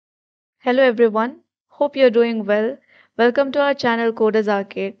Hello everyone, hope you're doing well. Welcome to our channel Coders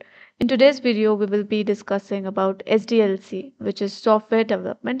Arcade. In today's video, we will be discussing about SDLC, which is Software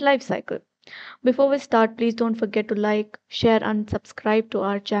Development Lifecycle. Before we start, please don't forget to like, share, and subscribe to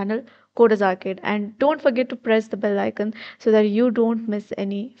our channel Coders Arcade, and don't forget to press the bell icon so that you don't miss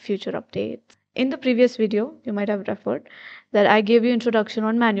any future updates. In the previous video, you might have referred that I gave you introduction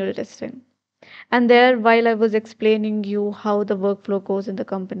on manual testing. And there, while I was explaining you how the workflow goes in the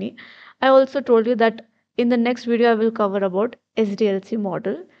company, I also told you that in the next video I will cover about SDLC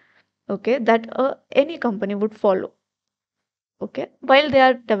model, okay, that any company would follow, okay, while they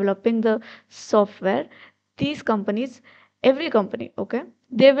are developing the software. These companies, every company, okay,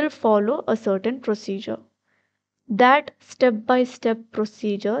 they will follow a certain procedure. That step by step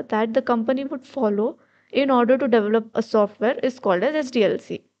procedure that the company would follow in order to develop a software is called as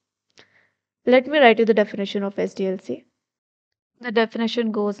SDLC. Let me write you the definition of SDLC. The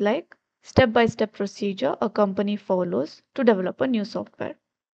definition goes like step-by-step procedure a company follows to develop a new software.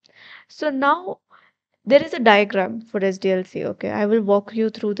 So now there is a diagram for SDLC. Okay, I will walk you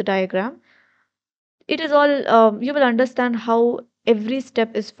through the diagram. It is all you will understand how every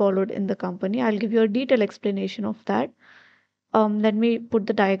step is followed in the company. I'll give you a detailed explanation of that. Let me put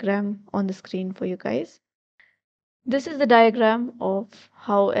the diagram on the screen for you guys. This is the diagram of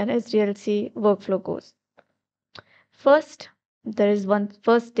how an SDLC workflow goes. First, there is one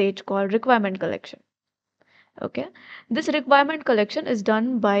first stage called requirement collection. Okay, this requirement collection is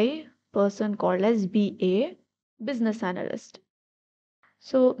done by person called as BA, business analyst.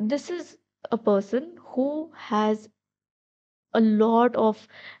 So this is a person who has a lot of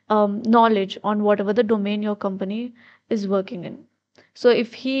knowledge on whatever the domain your company is working in. So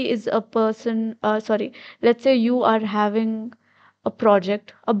if he is a person, sorry, let's say you are having a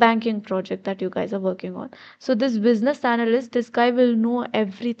project, a banking project that you guys are working on. So this business analyst, this guy will know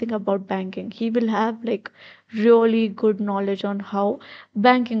everything about banking. He will have like really good knowledge on how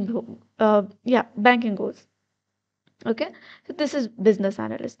banking goes. Okay, so this is business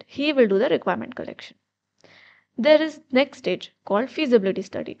analyst. He will do the requirement collection. There is next stage called feasibility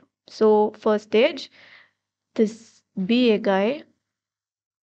study. So first stage, this BA guy,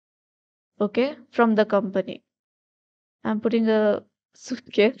 okay, from the company. I'm putting a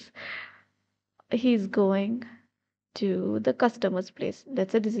suitcase. He's going to the customer's place.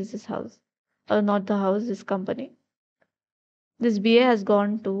 Let's say this is his house, or not the house, his company. This BA has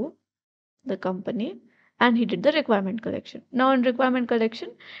gone to the company and he did the requirement collection. Now, in requirement collection,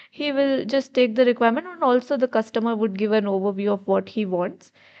 he will just take the requirement, and also the customer would give an overview of what he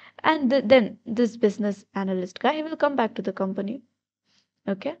wants. And then this business analyst guy, he will come back to the company.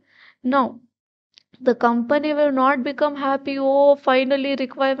 Okay. Now, the company will not become happy. Oh, finally,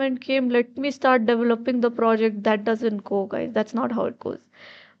 requirement came. Let me start developing the project. That doesn't go, guys. That's not how it goes.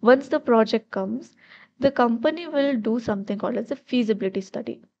 Once the project comes, the company will do something called as a feasibility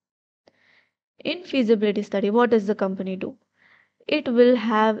study. In feasibility study, what does the company do? It will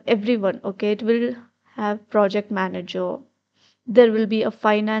have everyone, okay? It will have project manager. There will be a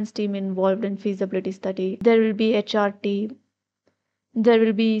finance team involved in feasibility study. There will be HR team. There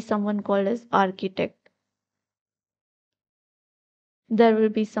will be someone called as architect. There will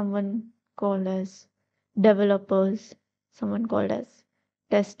be someone called as developers, someone called as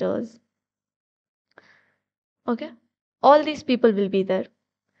testers. Okay? All these people will be there.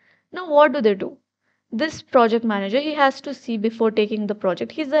 Now, what do? This project manager, he has to see before taking the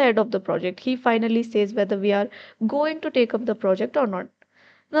project. He's the head of the project. He finally says whether we are going to take up the project or not.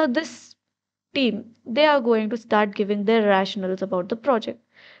 Now, this team, they are going to start giving their rationales about the project.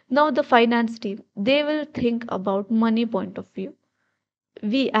 Now, the finance team, they will think about money point of view.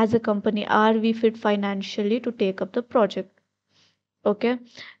 We as a company, are we fit financially to take up the project? Okay.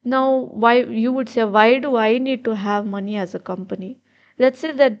 Now, why you would say, why do I need to have money as a company? Let's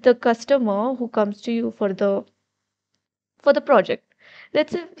say that the customer who comes to you for the project,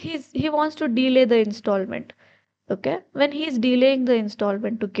 let's say he wants to delay the installment. Okay. When he's delaying the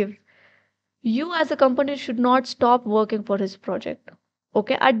installment to give, you as a company should not stop working for his project.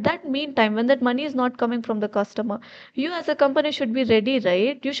 Okay, at that meantime, when that money is not coming from the customer, you as a company should be ready,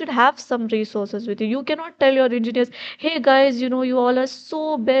 right? You should have some resources with you. You cannot tell your engineers, hey guys, you all are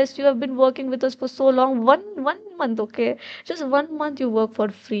so best, you have been working with us for so long, one month, okay, just 1 month you work for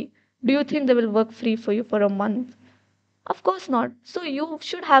free. Do you think they will work free for you for a month? Of course not. So you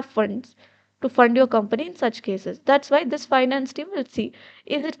should have funds to fund your company in such cases. That's why this finance team will see,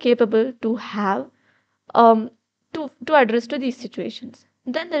 is it capable to have um to address to these situations.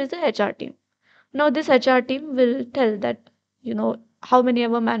 Then there is a HR team. Now this HR team will tell that, how many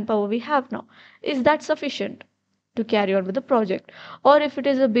ever manpower we have now. Is that sufficient? to carry on with the project. Or if it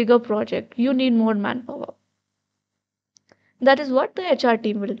is a bigger project, you need more manpower. That is what the HR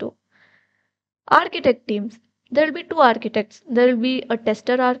team will do. Architect teams, there will be two architects. There will be a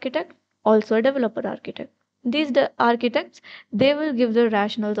tester architect, also a developer architect. These architects, they will give the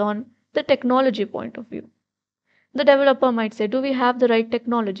rationales on the technology point of view. The developer might say, do we have the right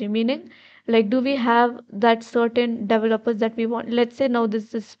technology? Meaning, like, do we have that certain developers that we want? Let's say now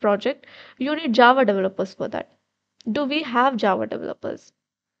this project, you need Java developers for that. Do we have Java developers?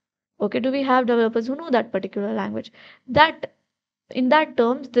 Okay, do we have developers who know that particular language? That in that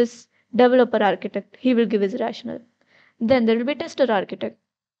terms, this developer architect, he will give his rationale. Then there will be tester architect.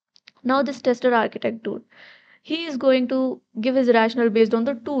 Now this tester architect dude, he is going to give his rationale based on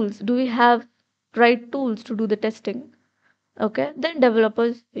the tools. Do we have right tools to do the testing? Okay, then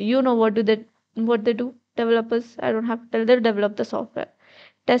developers, you know what they do. Developers, I don't have to tell, they develop the software.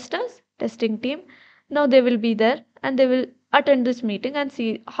 Testers, testing team, now they will be there and they will attend this meeting and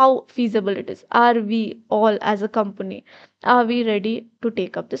see how feasible it is. Are we all as a company, are we ready to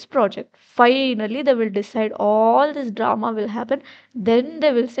take up this project? Finally they will decide, all this drama will happen, then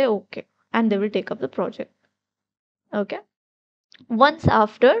they will say okay, and they will take up the project. Okay, once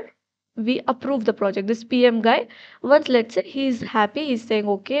after we approve the project, this PM guy, once let's say he's happy, he's saying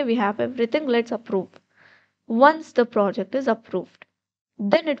okay, we have everything, let's approve. Once the project is approved,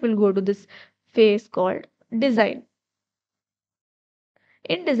 then it will go to this phase called design.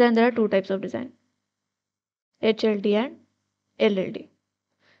 In design there are two types of design, HLD and LLD.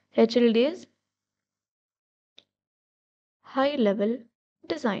 HLD is high level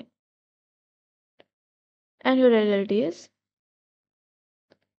design and your LLD is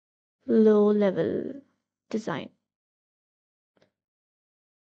low level design.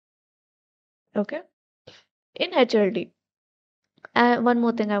 Okay, in HLD, one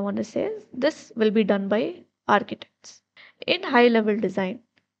more thing I want to say is this will be done by architects. In high level design,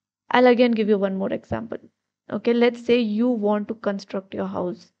 I'll again give you one more example. Okay, let's say you want to construct your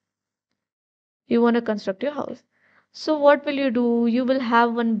house. You want to construct your house. So what will you do? You will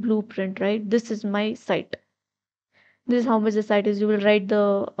have one blueprint, right? This is my site. This is how much the site is. You will write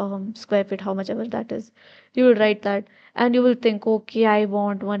the square feet, how much ever that is. You will write that and you will think, okay, I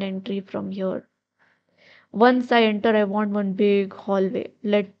want one entry from here. Once I enter, I want one big hallway.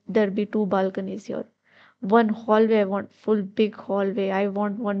 Let there be two balconies here. One hallway, I want full big hallway. I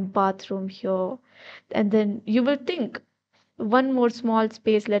want one bathroom here. And then you will think, one more small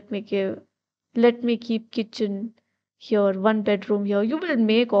space, let me keep kitchen here, one bedroom here. You will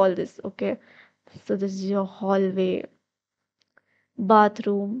make all this, okay? So this is your hallway,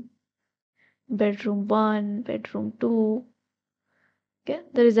 bathroom, bedroom one, bedroom two. Okay,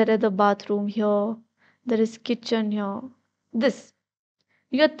 there is another bathroom here. There is kitchen here. This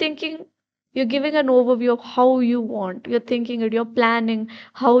you're thinking, you're giving an overview of how you want. You're thinking it, you're planning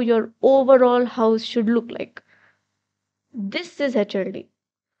how your overall house should look like. This is HLD.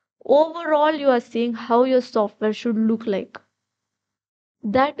 Overall, you are seeing how your software should look like.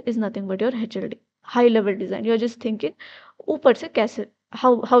 That is nothing but your HLD, high level design. You're just thinking, ऊपर से कैसे,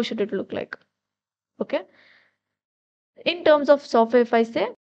 how should it look like? Okay. In terms of software, if I say,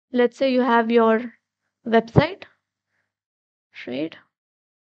 let's say you have your website, right?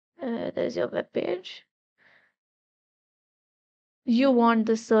 There's your web page. You want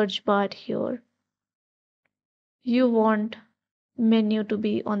the search bar here. You want menu to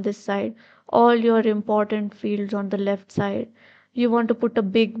be on this side. All your important fields on the left side. You want to put a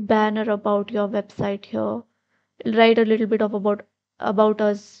big banner about your website here. Write a little bit of about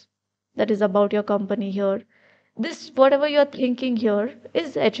us, that is about your company here. This whatever you're thinking here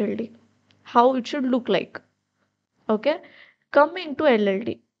is HLD, how it should look like. Okay, coming to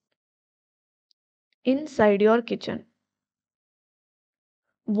LLD, inside your kitchen,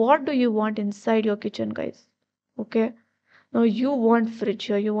 what do you want inside your kitchen, guys? Okay, now you want fridge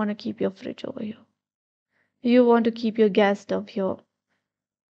here, you want to keep your fridge over here, you want to keep your gas stove here.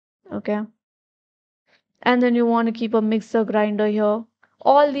 Okay, and then you want to keep a mixer grinder here.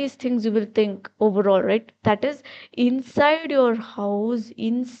 All these things you will think overall, right? That is inside your house,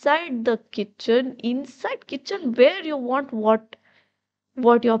 inside the kitchen, inside kitchen where you want what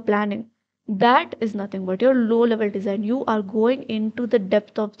you're planning. That is nothing but your low level design. You are going into the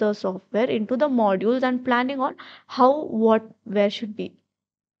depth of the software, into the modules and planning on how, what, where should be.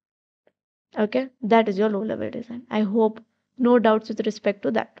 Okay, that is your low level design. I hope no doubts with respect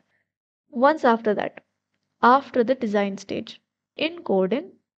to that. Once after that, after the design stage, in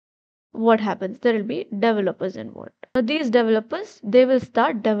coding, what happens? There will be developers involved. Now these developers, they will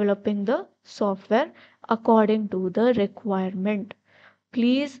start developing the software according to the requirement.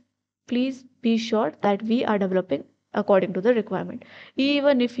 Please please be sure that we are developing according to the requirement.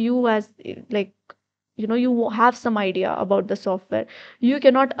 Even if you as like you have some idea about the software, you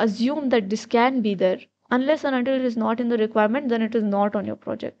cannot assume that this can be there unless and until it is not in the requirement. Then it is not on your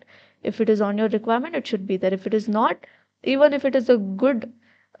project. If it is on your requirement, it should be there. If it is not, even if it is a good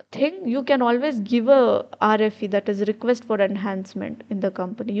thing, you can always give a RFE, that is request for enhancement, in the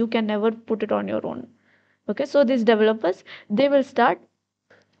company. You can never put it on your own. Okay, so these developers, they will start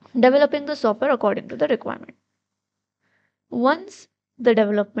developing the software according to the requirement. Once the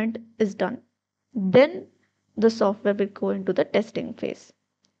development is done, then the software will go into the testing phase,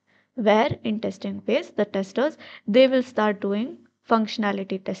 where in testing phase the testers, they will start doing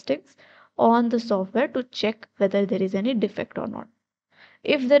functionality testings on the software to check whether there is any defect or not.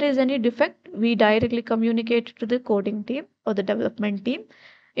 If there is any defect, we directly communicate to the coding team or the development team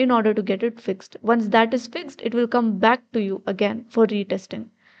in order to get it fixed. Once that is fixed, it will come back to you again for retesting.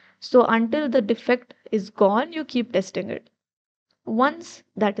 So until the defect is gone, you keep testing it. Once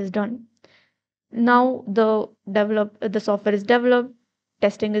that is done, now the software is developed,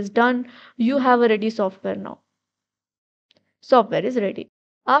 testing is done, you have a ready software now. Software is ready.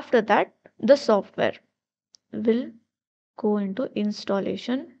 After that, the software will go into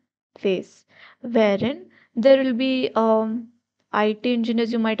installation phase, wherein there will be IT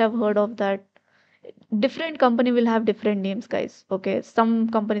engineers. You might have heard of that. Different company will have different names, guys. Okay, some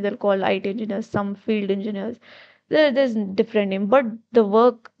company they'll call IT engineers, some field engineers. There's different name, but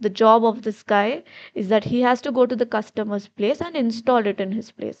the job of this guy is that he has to go to the customer's place and install it in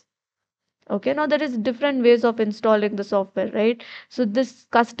his place. Okay, now there is different ways of installing the software, right? So this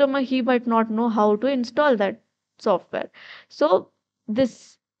customer, he might not know how to install that software. So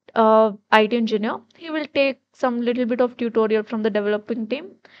this IT engineer, he will take some little bit of tutorial from the developing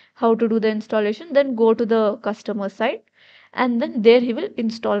team how to do the installation, then go to the customer side, and then there he will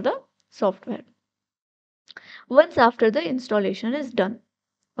install the software. Once after the installation is done,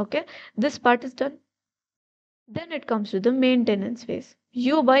 okay, this part is done, then it comes to the maintenance phase.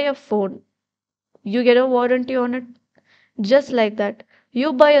 You buy a phone, you get a warranty on it. Just like that,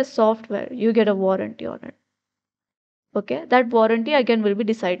 you buy a software, you get a warranty on it. Okay, that warranty again will be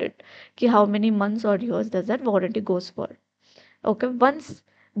decided ki how many months or years does that warranty goes for. Okay, once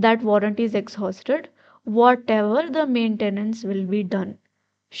that warranty is exhausted, whatever the maintenance will be done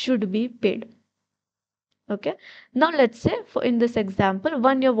should be paid. Okay, now let's say for in this example,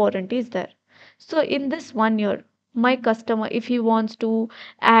 1 year warranty is there. So in this 1 year, my customer, if he wants to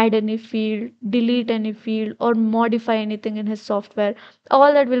add any field, delete any field, or modify anything in his software,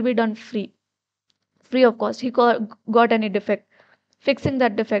 all that will be done free of cost. He got any defect, fixing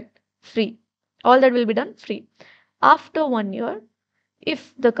that defect free. All that will be done free. After 1 year,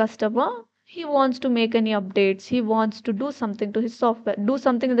 if the customer, he wants to make any updates, he wants to do something to his software, do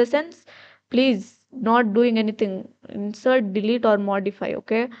something in the sense, please, not doing anything, insert, delete, or modify.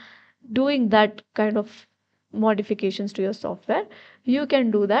 Okay, doing that kind of modifications to your software, you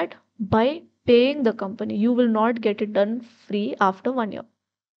can do that by paying the company. You will not get it done free after 1 year.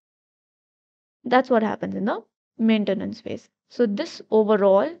 That's what happens in the maintenance phase. So this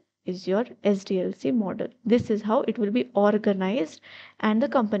overall is your SDLC model. This is how it will be organized and the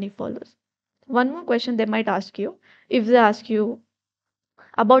company follows. One more question they might ask you, if they ask you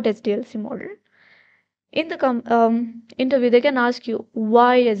about SDLC model. In the interview, they can ask you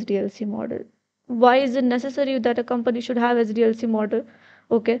why SDLC model? Why is it necessary that a company should have SDLC model?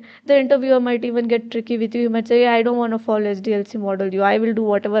 Okay, the interviewer might even get tricky with you. He might say, I don't want to follow SDLC model. I will do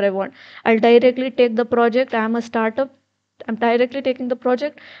whatever I want. I'll directly take the project. I am a startup. I'm directly taking the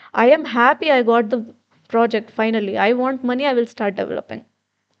project. I am happy I got the project finally. I want money. I will start developing.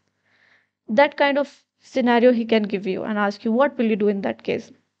 That kind of scenario he can give you and ask you, what will you do in that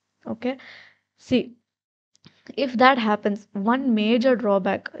case? Okay, see, if that happens, one major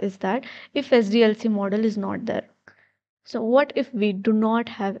drawback is that if SDLC model is not there. So what if we do not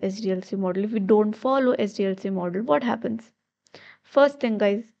have SDLC model? If we don't follow SDLC model, what happens? First thing,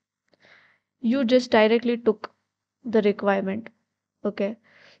 guys, you just directly took the requirement. Okay,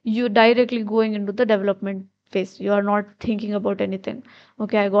 you directly going into the development phase. You are not thinking about anything.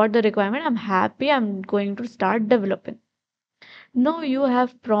 Okay, I got the requirement. I'm happy. I'm going to start developing. No, you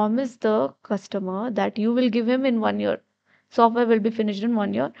have promised the customer that you will give him in 1 year. Software will be finished in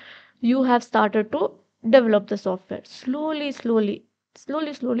 1 year. You have started to develop the software. Slowly,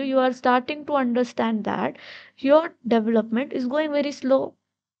 you are starting to understand that your development is going very slow.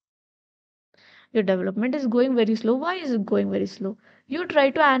 Your development is going very slow. Why is it going very slow? You try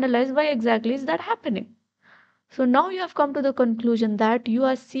to analyze why exactly is that happening. So now you have come to the conclusion that you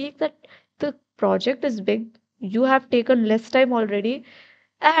are seeing that the project is big. You have taken less time already,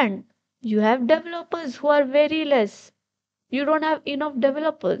 and You have developers who are very less. You don't have enough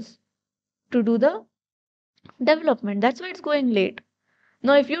developers to do the development. That's why it's going late.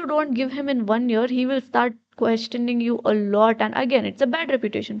 Now, if you don't give him in 1 year, he will start questioning you a lot. And again, it's a bad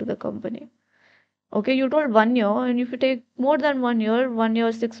reputation to the company. Okay, you told 1 year, and if you take more than 1 year, 1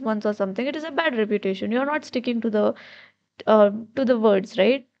 year, 6 months or something, it is a bad reputation. You're not sticking to the words,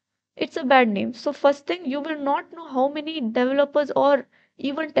 right? It's a bad name. So first thing, you will not know how many developers or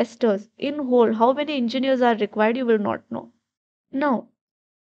even testers in whole, how many engineers are required, you will not know. Now,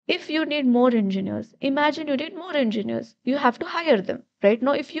 if you need more engineers, imagine you need more engineers, you have to hire them, right?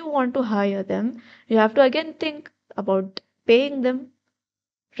 Now if you want to hire them, you have to again think about paying them,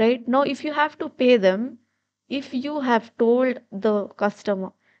 right? Now if you have to pay them, if you have told the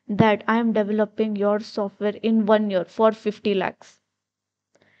customer that I am developing your software in 1 year for 50 lakhs,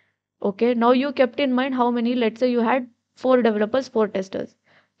 okay, now you kept in mind how many, let's say you had four developers, four testers.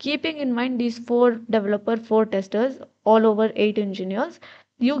 Keeping in mind these four developer, four testers, all over eight engineers,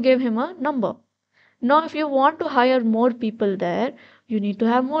 you gave him a number. Now, if you want to hire more people there, you need to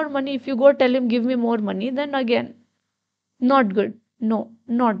have more money. If you go tell him, give me more money, then again, not good. No,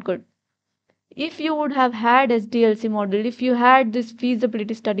 not good. If you would have had SDLC model, if you had this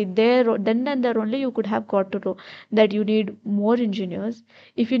feasibility study there, then and there only you could have got to know that you need more engineers.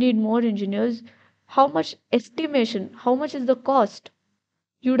 If you need more engineers, how much estimation, how much is the cost?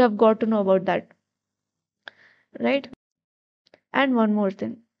 You would have got to know about that, right? And one more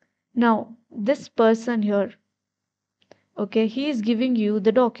thing. Now, this person here, okay, he is giving you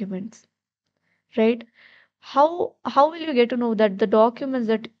the documents, right? How will you get to know that the documents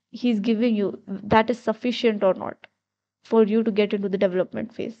that he's giving you, that is sufficient or not for you to get into the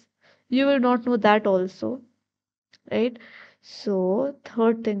development phase? You will not know that also, right? So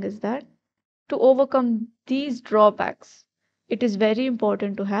third thing is that to overcome these drawbacks, it is very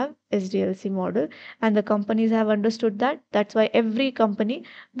important to have SDLC model, and the companies have understood that. That's why every company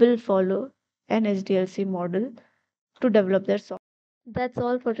will follow an SDLC model to develop their software. That's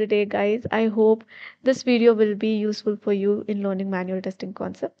all for today, guys. I hope this video will be useful for you in learning manual testing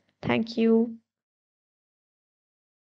concept. Thank you.